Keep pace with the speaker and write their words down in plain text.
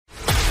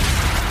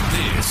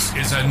This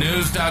is a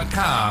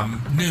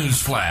News.com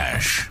news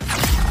flash.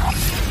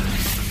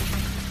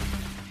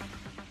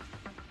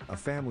 A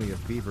family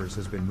of beavers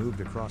has been moved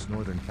across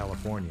Northern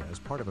California as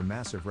part of a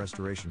massive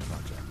restoration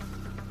project.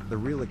 The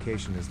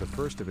relocation is the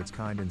first of its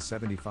kind in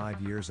 75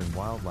 years, and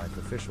wildlife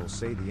officials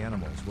say the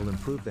animals will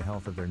improve the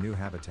health of their new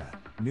habitat,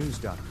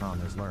 News.com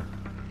has learned.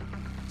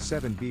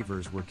 7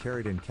 beavers were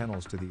carried in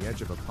kennels to the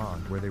edge of a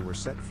pond where they were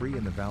set free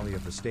in the valley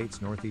of the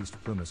state's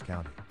northeast Plumas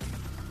County.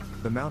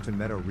 The Mountain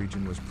Meadow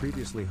region was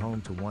previously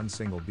home to one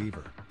single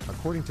beaver,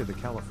 according to the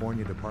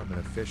California Department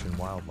of Fish and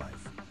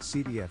Wildlife,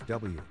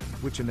 CDFW,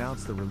 which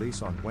announced the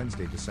release on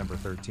Wednesday, December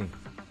 13th.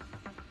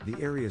 The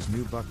area's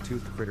new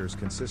buck-toothed critters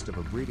consist of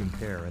a breeding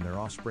pair and their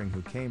offspring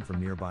who came from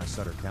nearby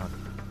Sutter County.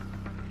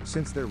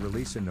 Since their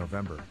release in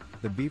November,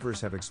 the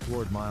beavers have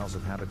explored miles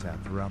of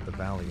habitat throughout the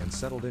valley and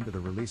settled into the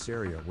release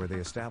area where they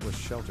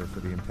established shelter for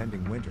the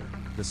impending winter,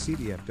 the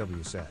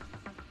CDFW said.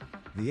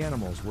 The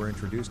animals were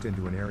introduced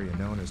into an area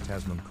known as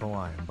Tasman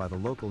Ko'ayan by the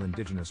local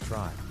indigenous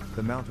tribe,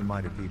 the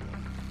Mountain-Minded people.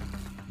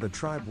 The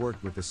tribe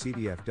worked with the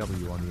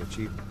CDFW on the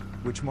achievement,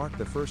 which marked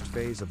the first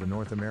phase of the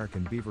North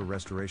American Beaver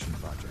Restoration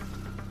Project.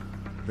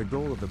 The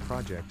goal of the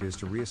project is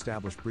to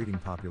re-establish breeding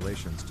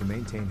populations to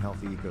maintain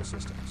healthy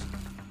ecosystems.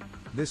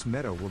 This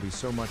meadow will be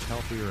so much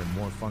healthier and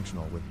more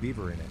functional with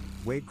beaver in it,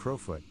 Wade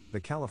Crowfoot, the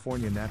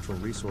California Natural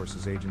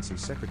Resources Agency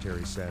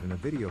secretary, said in a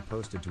video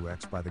posted to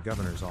X by the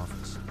governor's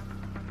office.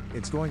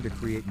 It's going to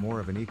create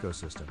more of an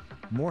ecosystem,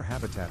 more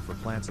habitat for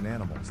plants and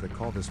animals that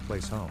call this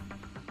place home.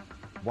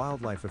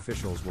 Wildlife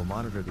officials will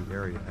monitor the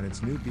area and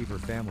its new beaver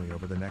family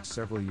over the next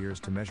several years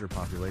to measure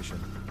population,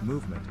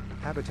 movement,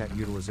 habitat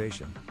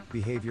utilization,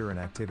 behavior and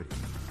activity.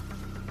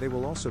 They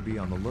will also be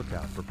on the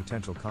lookout for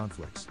potential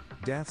conflicts,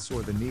 deaths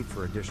or the need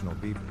for additional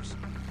beavers.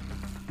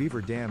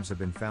 Beaver dams have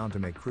been found to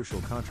make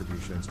crucial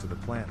contributions to the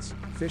plants,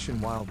 fish and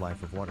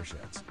wildlife of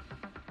watersheds.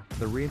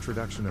 The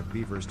reintroduction of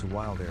beavers to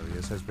wild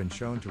areas has been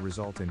shown to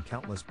result in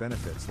countless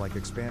benefits like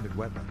expanded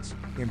wetlands,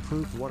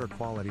 improved water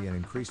quality and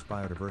increased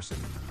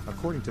biodiversity,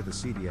 according to the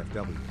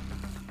CDFW.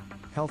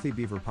 Healthy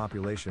beaver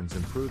populations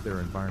improve their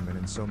environment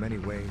in so many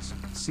ways,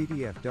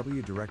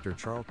 CDFW Director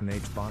Charlton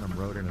H. Bonham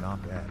wrote in an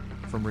op-ed,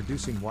 from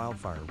reducing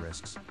wildfire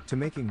risks, to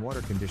making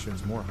water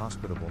conditions more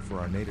hospitable for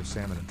our native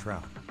salmon and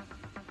trout.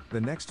 The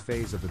next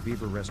phase of the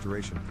Beaver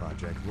Restoration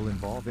Project will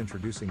involve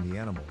introducing the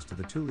animals to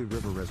the Tule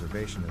River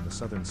Reservation in the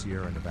southern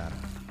Sierra Nevada.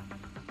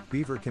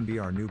 Beaver can be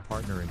our new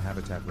partner in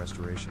habitat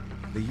restoration,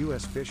 the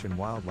U.S. Fish and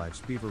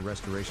Wildlife's Beaver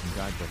Restoration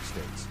Guidebook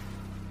states.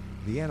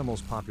 The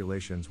animals'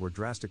 populations were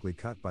drastically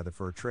cut by the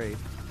fur trade,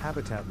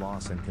 habitat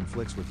loss and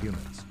conflicts with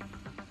humans.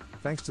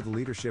 Thanks to the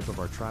leadership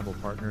of our tribal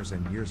partners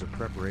and years of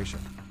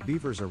preparation,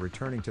 beavers are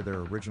returning to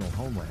their original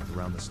homeland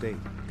around the state,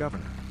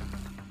 Governor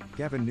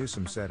Gavin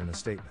Newsom said in a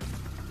statement.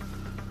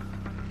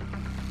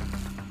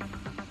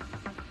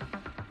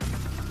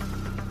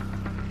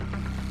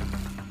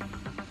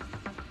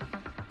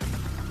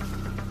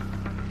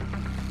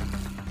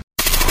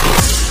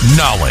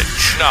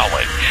 Knowledge.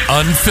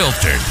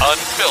 Unfiltered.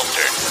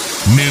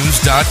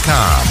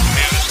 News.com.